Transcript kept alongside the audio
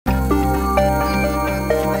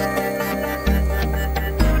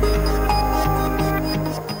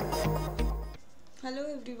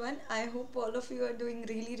hope all of you are doing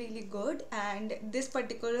really good. And this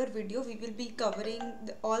particular video, we will be covering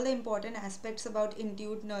all the important aspects about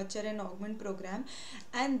Intuit, Nurture, and Augment program.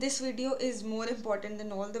 And this video is more important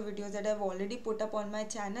than all the videos that I've already put up on my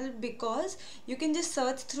channel, because you can just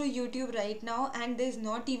search through YouTube right now, and there's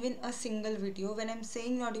not even a single video. When I'm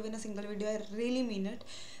saying not even a single video, I really mean it.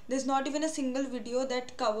 There's not even a single video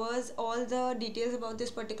that covers all the details about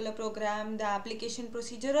this particular program, the application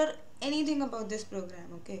procedure, or anything about this program.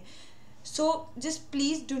 Okay, so just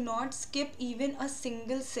please do not skip even a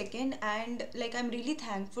single second. And like, I'm really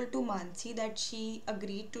thankful to Mansi that she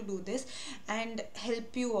agreed to do this and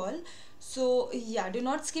help you all. So yeah, do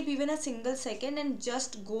not skip even a single second and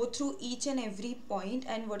just go through each and every point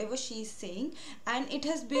and whatever she is saying. And it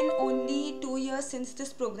has been only 2 years since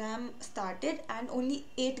this program started, and only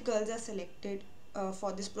 8 girls are selected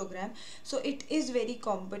for this program, so it is very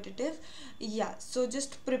competitive. Yeah, so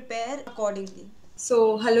just prepare accordingly.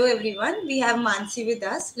 So hello everyone, we have Mansi with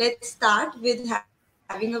us. Let's start with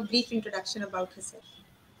having a brief introduction about herself.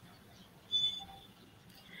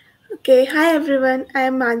 Okay, hi everyone. I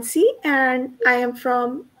am Mansi and I'm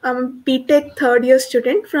a B.Tech third year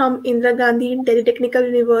student from Indira Gandhi Delhi Technical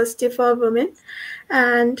University for Women,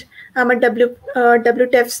 and I'm a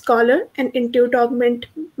WTEF scholar and Intuit Augment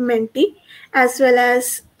mentee, as well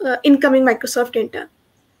as incoming Microsoft intern.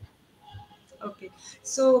 Okay,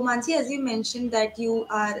 so Mansi, as you mentioned that you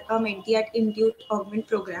are a mentee at Intuit Augment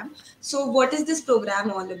program. So what is this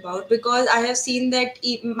program all about? Because I have seen that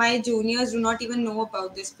my juniors do not even know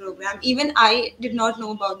about this program. Even I did not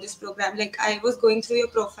know about this program. Like, I was going through your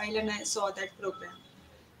profile and I saw that program.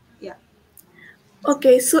 Yeah.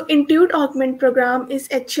 Okay, so Intuit Augment program is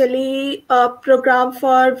actually a program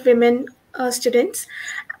for women students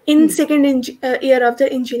in second year of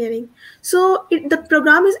their engineering. So the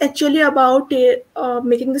program is actually about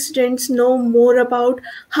making the students know more about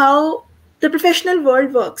how the professional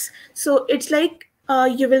world works. So it's like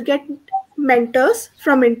you will get mentors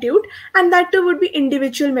from Intuit, and that too would be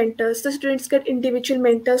individual mentors. The students get individual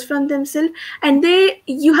mentors from themselves, and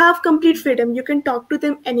you have complete freedom. You can talk to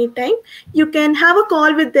them anytime. You can have a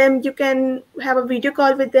call with them. You can have a video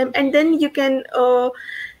call with them, and then you can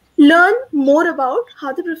learn more about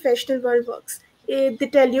how the professional world works. They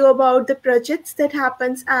tell you about the projects that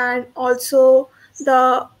happens, and also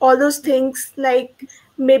the all those things like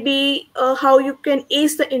maybe how you can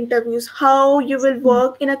ace the interviews, how you will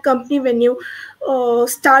work in a company when you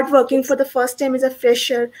start working for the first time as a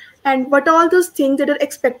fresher, and what all those things that are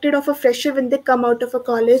expected of a fresher when they come out of a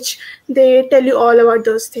college. They tell you all about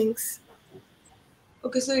those things.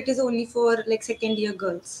 Okay, so it is only for like second year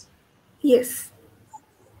girls. Yes.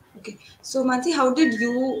 Okay, so Mansi, how did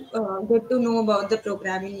you get to know about the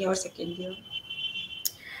program in your second year?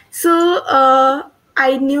 So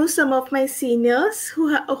I knew some of my seniors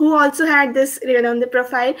who also had this written on the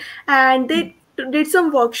profile, and they did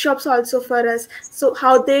some workshops also for us. So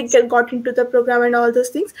how they got into the program and all those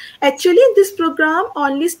things. Actually, this program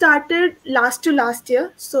only started last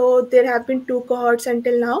year. So there have been 2 cohorts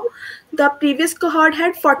until now. The previous cohort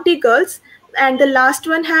had 40 girls, and the last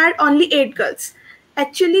one had only 8 girls.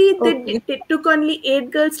 Actually, Okay. they took only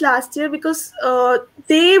 8 girls last year because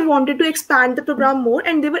they wanted to expand the program more,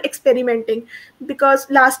 and they were experimenting. Because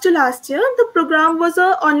last year, the program was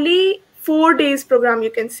a only 4 days program, you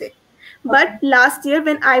can say. But Okay. last year,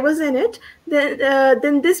 when I was in it,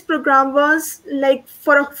 then this program was like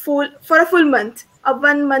for a full month, a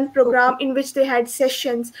 1 month program Okay. in which they had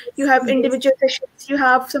sessions. You have Yes. individual sessions, you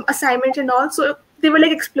have some assignments, and all. So they were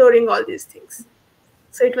like exploring all these things.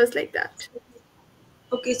 So it was like that.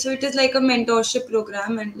 Okay, so it is like a mentorship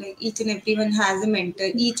program, and like each and everyone has a mentor.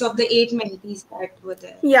 Each of the 8 mentees that were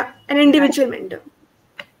there, Yeah, an they had. individual mentor.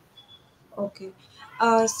 Okay.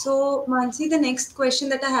 So Mansi, the next question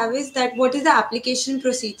that I have is that what is the application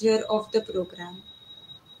procedure of the program?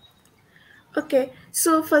 Okay,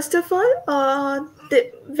 so first of all,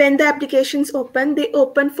 when the applications open, they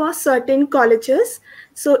open for certain colleges.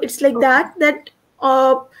 So it's like Okay. that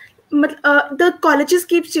uh, the colleges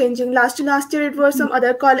keep changing. Last year it was some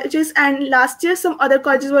other colleges, and last year some other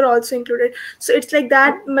colleges were also included. So it's like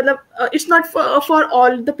that. It's not for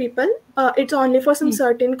all the people. It's only for some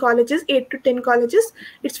certain colleges, 8 to 10 colleges.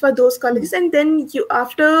 It's for those colleges, and then you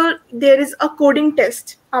after there is a coding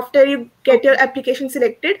test. After you get your Okay. application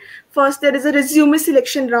selected, first there is a resume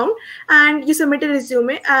selection round, and you submit a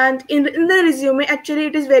resume. And in the resume, actually,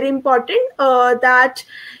 it is very important that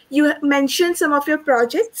you mention some of your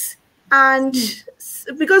projects, and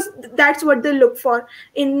because that's what they look for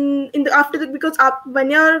in the after the, because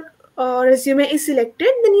when you're resume is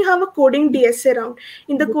selected, then you have a coding DSA round.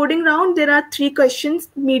 In the coding round, there are 3 questions,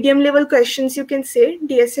 medium level questions, you can say,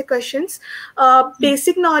 DSA questions.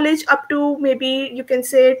 Basic knowledge up to maybe you can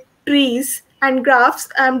say trees and graphs.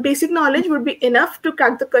 Basic knowledge would be enough to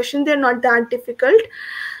crack the question. They're not that difficult.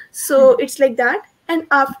 So it's like that. And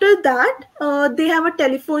after that, they have a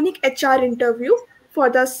telephonic HR interview for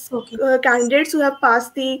the Okay. candidates who have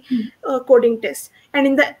passed the coding test. And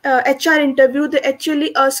in the HR interview, they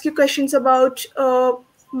actually ask you questions about,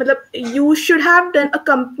 you should have done a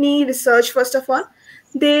company research first of all.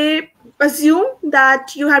 They assume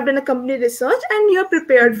that you have done a company research and you're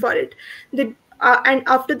prepared for it. And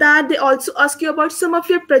after that, they also ask you about some of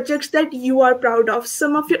your projects that you are proud of,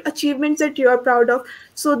 some of your achievements that you are proud of.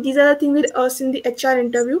 So these are the things that us in the HR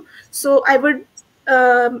interview. So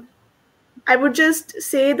um, I would just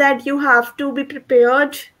say that you have to be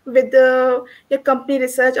prepared with your company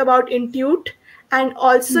research about Intuit, and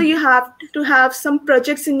also you have to have some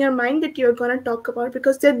projects in your mind that you're going to talk about,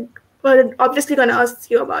 because they're obviously going to ask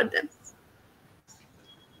you about them.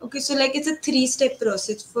 Okay, so like it's a three-step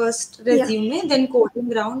process. First Yeah. resume, then coding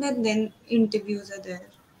round, and then interviews are there.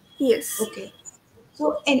 Yes. Okay.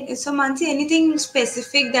 So Mansi, anything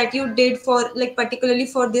specific that you did for, like, particularly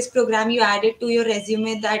for this program, you added to your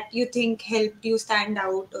resume that you think helped you stand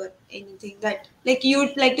out, or anything that like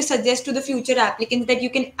you'd like to suggest to the future applicants that you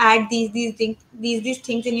can add these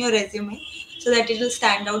things in your resume so that it will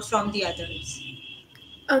stand out from the others.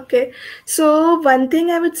 Okay, so one thing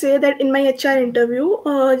I would say that in my HR interview,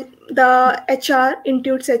 the HR,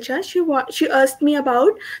 Intuit's HR, she asked me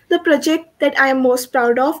about the project that I am most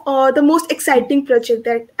proud of, or the most exciting project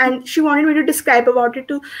that, and she wanted me to describe about it,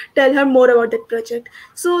 to tell her more about that project.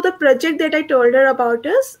 So the project that I told her about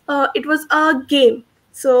is, it was a game.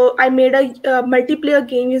 So I made a multiplayer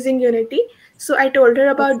game using Unity. So I told her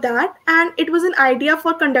Okay. about that, and it was an idea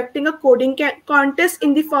for conducting a coding contest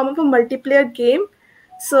in the form of a multiplayer game.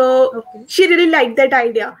 So Okay. she really liked that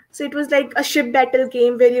idea. So it was like a ship battle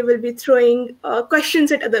game where you will be throwing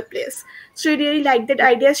questions at other players. So she really liked that Okay.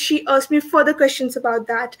 idea. She asked me further questions about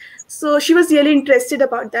that. So she was really interested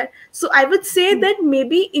about that. So I would say that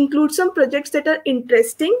maybe include some projects that are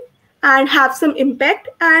interesting and have some impact,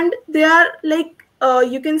 and they are like,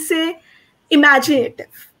 you can say,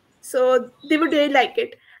 imaginative. So they would really like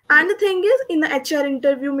it. And the thing is, in the HR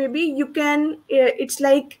interview, maybe you can, it's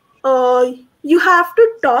like, you have to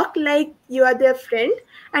talk like you are their friend,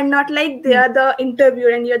 and not like they Hmm. are the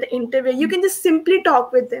interviewer and you're the interviewer. You can just simply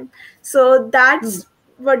talk with them. So Hmm. that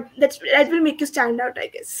will make you stand out, I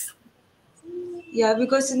guess. Yeah,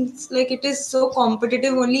 because it's like it is so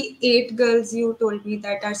competitive. Only 8 girls you told me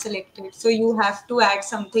that are selected. So you have to add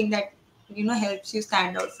something that helps you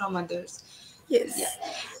stand out from others. Yeah. Yes.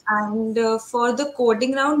 And for the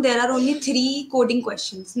coding round, there are only 3 coding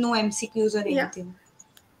questions, no MCQs or Yeah. anything.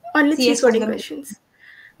 Only 3 CS coding fundamental. questions.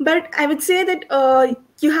 But I would say that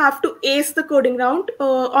you have to ace the coding round.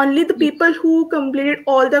 Only the Yeah. people who completed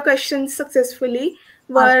all the questions successfully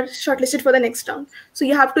Ah, were shortlisted for the next round. So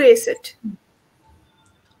you have to ace it.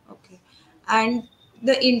 okay. And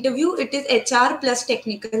the interview, it is HR plus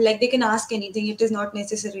technical. Like they can ask anything. It is not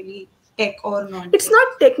necessarily tech or It's non-tech.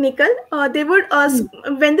 not technical. They would ask,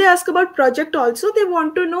 Hmm. when they ask about project also, they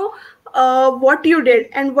want to know what you did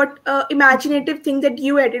and what imaginative thing that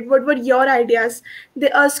you added. What were your ideas? They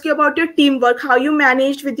ask you about your teamwork, how you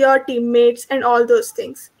managed with your teammates, and all those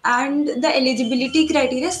things. And the eligibility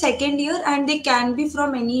criteria, second year, and they can be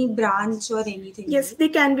from any branch or anything, Yes, right? they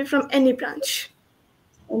can be from any branch.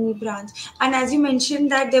 Any branch. And as you mentioned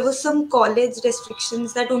that there was some college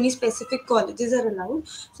restrictions that only specific colleges are allowed.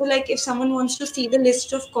 So like if someone wants to see the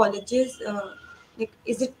list of colleges, like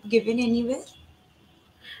is it given anywhere?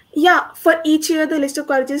 Yeah, for each year the list of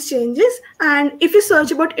colleges changes, and if you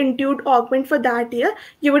search about Intuit Augment for that year,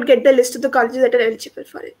 you would get the list of the colleges that are eligible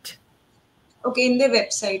for it. Okay, in their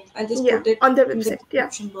website. I'll just Yeah, put it on their in the website. Yeah.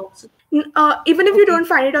 description box. Even if you Okay. don't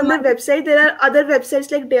find it So on their Mansi, website, there are other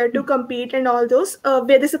websites like Dare to Compete and all those,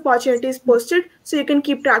 where this opportunity is posted, so you can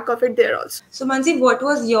keep track of it there also. so Mansi, what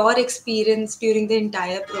was your experience during the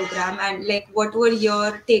entire program, and like what were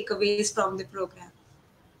your takeaways from the program?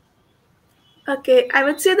 Okay, I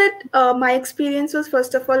would say that my experience was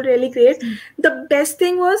first of all really great. The best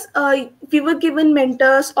thing was, we were given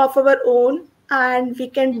mentors of our own, and we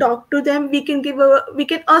can talk to them. We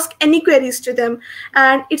can ask any queries to them,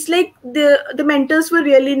 and it's like the mentors were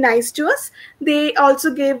really nice to us. They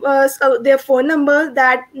also gave us their phone number,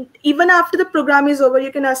 that even after the program is over,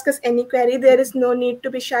 you can ask us any query. There is no need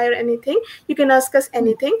to be shy or anything. You can ask us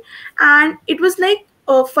anything, and it was like,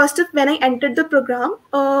 first of when I entered the program.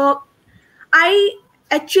 I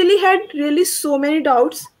actually had really so many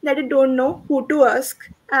doubts that I don't know who to ask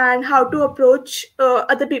and how to approach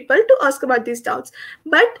other people to ask about these doubts.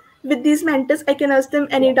 But with these mentors, I can ask them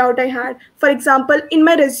any doubt I had. For example, in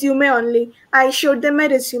my resume only, I showed them my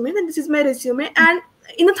resume, and this is my resume. And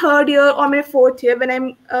in the third year or my fourth year, when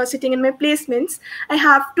I'm sitting in my placements, I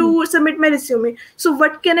have to submit my resume. So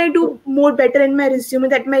what can I do more better in my resume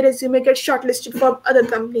that my resume gets shortlisted for other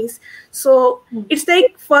companies? So it's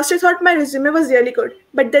like first I thought my resume was really good,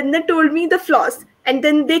 but then they told me the flaws, and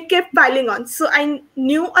then they kept piling on. So I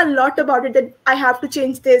knew a lot about it, that I have to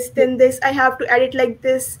change this, then this, I have to edit like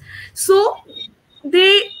this. So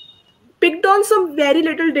they picked on some very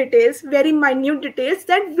little details, very minute details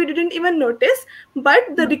that we didn't even notice,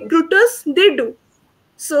 but the recruiters, they do.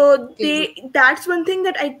 So they, that's one thing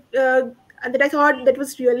that I thought that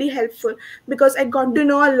was really helpful, because I got to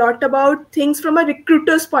know a lot about things from a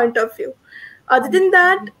recruiter's point of view. Other than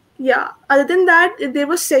that, yeah, other than that, there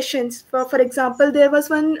were sessions. For example, there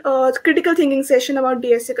was one critical thinking session about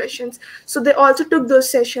DSA questions. So they also took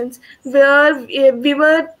those sessions where we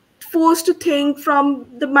were forced to think from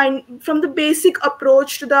the mind, from the basic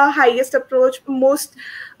approach to the highest approach, most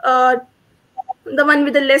uh, the one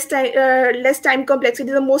with the less time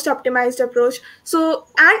complexity, the most optimized approach. So,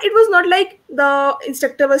 and it was not like the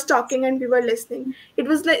instructor was talking and we were listening. It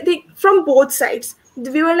was like from both sides,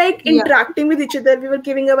 we were like interacting with each other, we were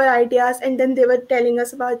giving our ideas, and then they were telling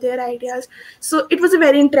us about their ideas. So it was a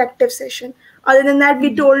very interactive session. Other than that,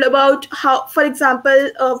 we told about how, for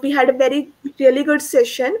example, we had a very really good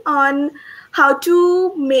session on how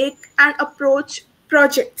to make and approach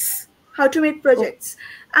projects, how to make projects.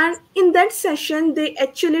 And in that session, they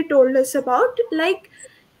actually told us about, like,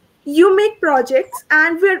 you make projects,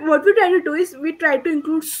 and what we try to do is we try to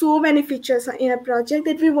include so many features in a project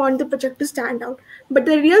that we want the project to stand out. But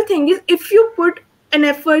the real thing is, if you put an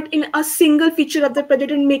effort in a single feature of the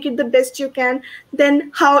project and make it the best you can,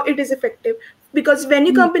 then how it is effective. Because when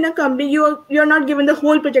you come in a company, you're not given the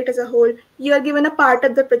whole project as a whole, you are given a part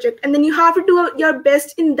of the project, and then you have to do your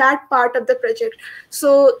best in that part of the project.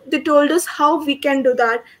 So they told us how we can do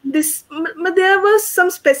that. But there were some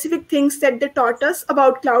specific things that they taught us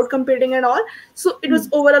about cloud computing and all. So it was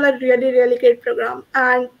overall a really really great program,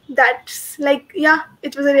 and that's like, yeah,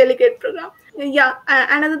 it was a really great program. Yeah,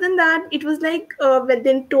 and other than that, it was like when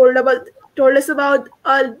they told us about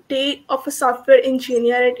a day of a software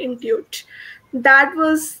engineer at Intuit. That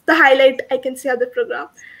was the highlight, I can say, of the program.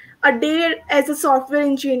 A day as a software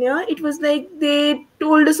engineer, it was like they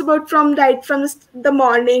told us about from right from the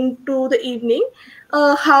morning to the evening,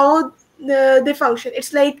 how they function.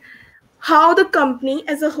 It's like how the company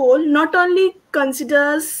as a whole not only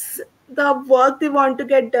considers the work they want to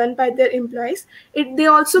get done by their employees, they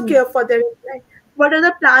also care for their employees. What are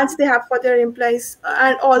the plans they have for their employees,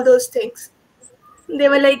 and all those things. They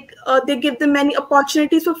were like, they give them many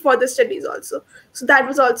opportunities for further studies also. So that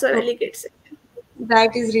was also a really great section.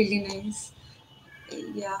 That is really nice.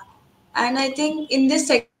 Yeah. And I think in this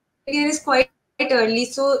second year is quite early.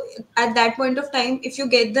 So at that point of time, if you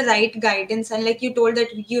get the right guidance, and like you told that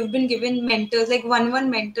you've been given mentors, like one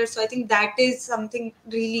mentor. So I think that is something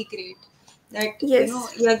really great. That, Yes.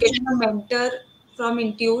 you're getting a mentor from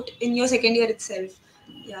Intuit in your second year itself.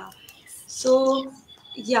 Yeah. So,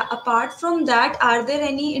 yeah, apart from that, are there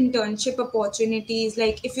any internship opportunities?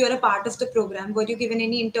 Like, if you're a part of the program, were you given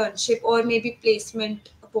any internship or maybe placement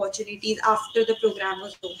opportunities after the program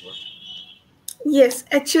was over? Yes,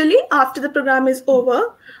 actually, after the program is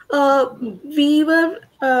over, uh, we were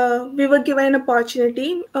given an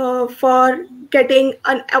opportunity for getting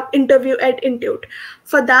an interview at Intuit.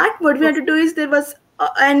 For that, what we had to do is there was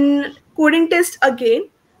an coding test again,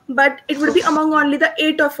 but it would be among only the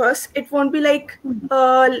 8 of us. It won't be like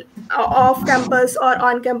uh, off campus or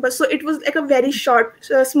on campus. So it was like a very short,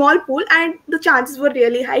 small pool, and the chances were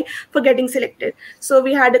really high for getting selected. So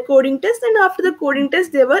we had a coding test, and after the coding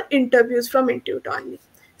test, there were interviews from Intuit only.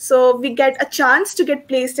 So we get a chance to get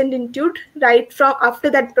placed in Intuit right from after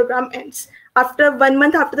that program ends. After 1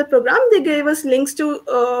 month after the program, they gave us links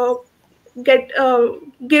to get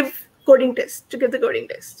give coding test to give the coding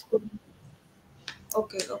test.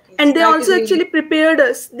 Okay, okay. So And they that is also really actually prepared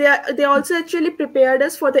us. They also actually prepared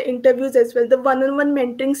us for the interviews as well. The one-on-one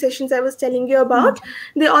mentoring sessions I was telling you about,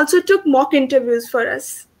 they also took mock interviews for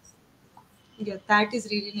us. yeah, that is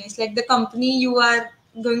really nice. Like the company you are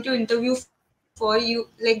going to interview for, you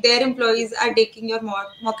like their employees are taking your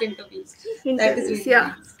mock interviews. That is really nice. Interviews,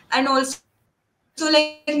 yeah. And also, So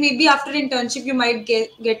like maybe after internship you might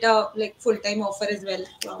get a like full-time offer as well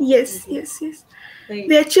from Yes, Intuit. yes, yes. Right.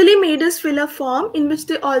 They actually made us fill a form in which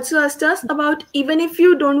they also asked us about, even if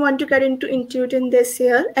you don't want to get into Intuit in this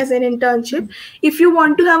year as an internship, if you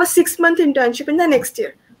want to have a 6 month internship in the next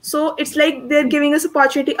year. So it's like they're giving us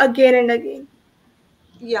opportunity again and again.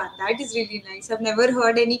 Yeah, that is really nice. I've never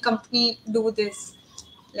heard any company do this.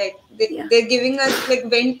 Like Yeah. they're giving us like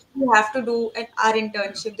when you have to do our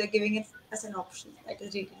internship, they're giving it as an option. That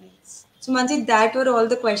is really nice. So Mansi, that were all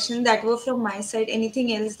the questions that were from my side.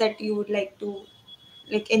 Anything else that you would like to,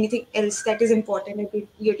 like anything else that is important that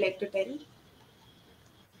you'd like to tell?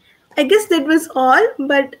 I guess that was all,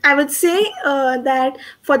 but I would say that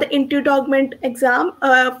for the Intuit Augment exam,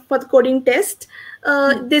 for the coding test,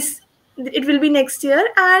 this it will be next year,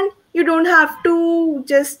 and you don't have to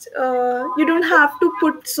just you don't have to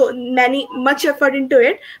put so many much effort into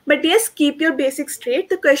it. But yes, keep your basics straight.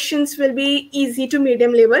 The questions will be easy to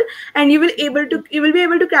medium level, and you will be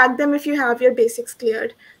able to crack them if you have your basics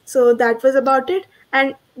cleared. So that was about it,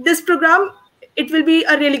 and this program, it will be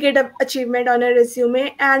a really great achievement on a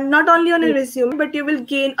resume, and not only on a resume, but you will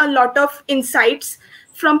gain a lot of insights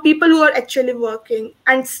from people who are actually working.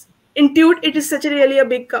 And Intuit, it is such a really a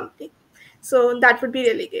big company, so that would be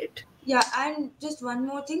really great. Yeah, and just one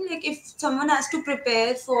more thing, like if someone has to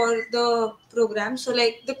prepare for the program, so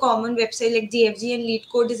like the common website like GFG and Lead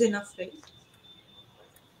Code is enough, right?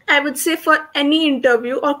 I would say for any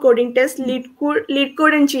interview or coding test, lead code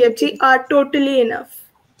and GFG are totally enough.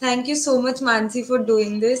 Thank you so much, Mansi, for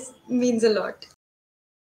doing this. Means a lot.